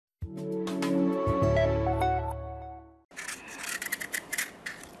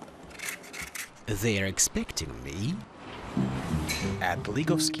They're expecting me at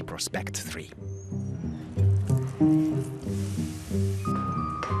Ligovsky Prospect 3.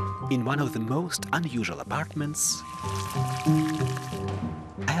 In one of the most unusual apartments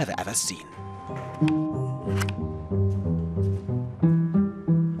I have ever seen.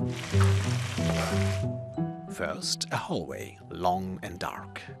 First, a hallway, long and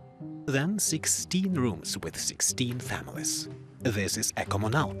dark. Then 16 rooms with 16 families. This is a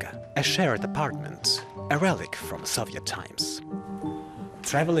Communalka, a shared apartment, a relic from Soviet times.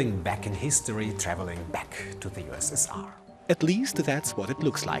 Traveling back in history, traveling back to the USSR. At least that's what it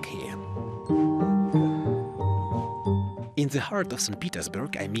looks like here. In the heart of Saint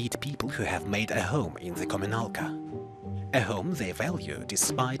Petersburg, I meet people who have made a home in the Communalka. A home they value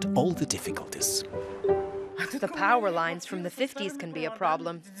despite all the difficulties. The power lines from the 50s can be a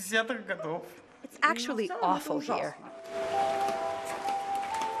problem. It's actually awful here.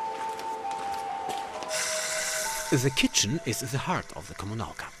 The kitchen is the heart of the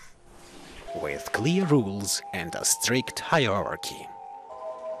Communalka, with clear rules and a strict hierarchy.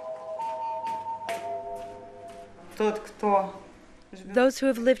 Those who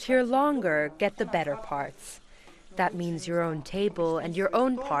have lived here longer get the better parts. That means your own table and your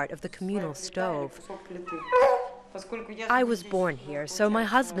own part of the communal stove. I was born here, so my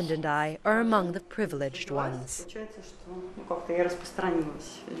husband and I are among the privileged ones.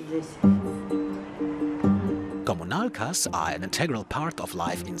 Communalkas are an integral part of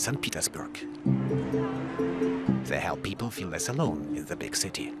life in St. Petersburg. They help people feel less alone in the big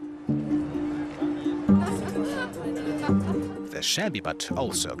city. The shabby but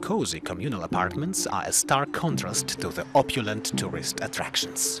also cozy communal apartments are a stark contrast to the opulent tourist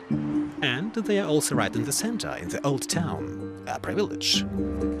attractions. And they are also right in the center, in the old town, a privilege.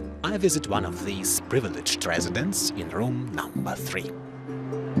 I visit one of these privileged residents in room number 3.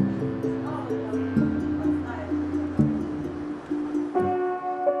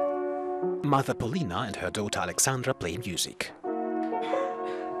 Mother Polina and her daughter Alexandra play music.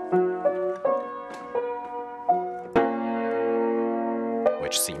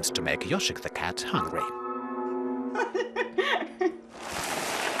 Which seems to make Yoshik the cat hungry.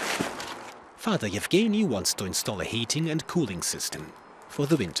 Father Yevgeny wants to install a heating and cooling system for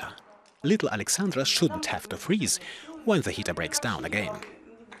the winter. Little Alexandra shouldn't have to freeze when the heater breaks down again,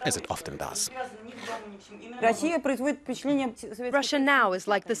 as it often does. Russia now is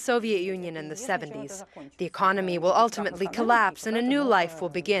like the Soviet Union in the 70s. The economy will ultimately collapse and a new life will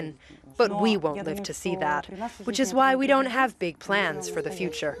begin. But we won't live to see that, which is why we don't have big plans for the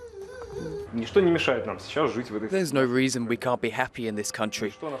future. There's no reason we can't be happy in this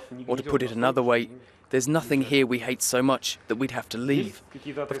country. Or to put it another way, there's nothing here we hate so much that we'd have to leave.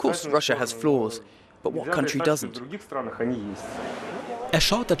 Of course, Russia has flaws, but what country doesn't? A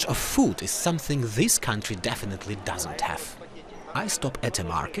shortage of food is something this country definitely doesn't have. I stop at a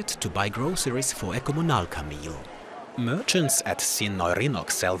market to buy groceries for a Communalka meal. Merchants at Sinnoy Rynok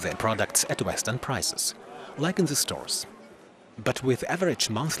sell their products at Western prices, like in the stores. But with average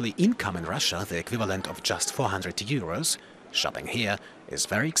monthly income in Russia, the equivalent of just 400 euros, shopping here is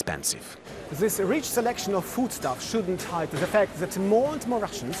very expensive. This rich selection of foodstuff shouldn't hide the fact that more and more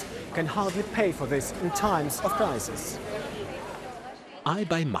Russians can hardly pay for this in times of crisis. I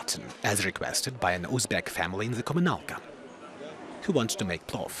buy mutton, as requested by an Uzbek family in the Communalka, who want to make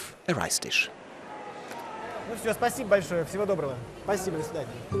plov, a rice dish.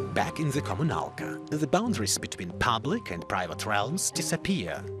 Back in the Communalka, the boundaries between public and private realms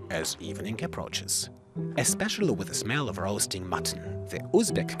disappear as evening approaches. Especially with the smell of roasting mutton, the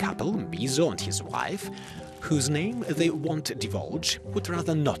Uzbek couple, Mizo and his wife, whose name they won't divulge, would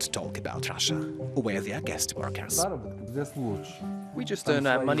rather not talk about Russia, where they are guest workers. We just earn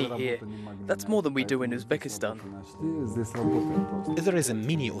our money here. That's more than we do in Uzbekistan. There is a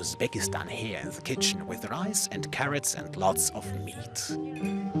mini Uzbekistan here in the kitchen with rice and carrots and lots of meat.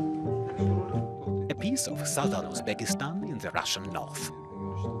 A piece of southern Uzbekistan in the Russian north.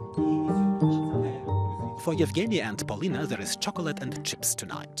 For Yevgeny and Polina there is chocolate and chips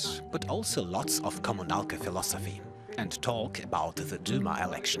tonight, but also lots of Communalka philosophy and talk about the Duma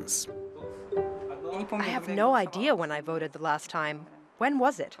elections. I have no idea when I voted the last time. When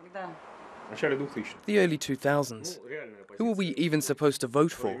was it? The early 2000s. Who are we even supposed to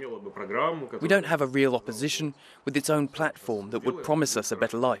vote for? We don't have a real opposition with its own platform that would promise us a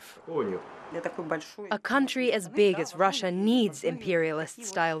better life. A country as big as Russia needs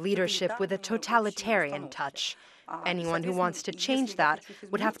imperialist-style leadership with a totalitarian touch. Anyone who wants to change that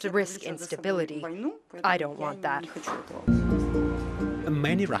would have to risk instability. I don't want that.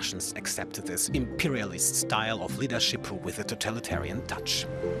 Many Russians accept this imperialist style of leadership with a totalitarian touch.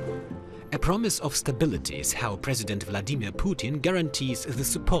 A promise of stability is how President Vladimir Putin guarantees the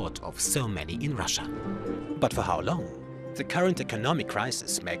support of so many in Russia. But for how long? The current economic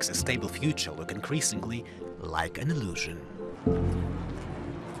crisis makes a stable future look increasingly like an illusion.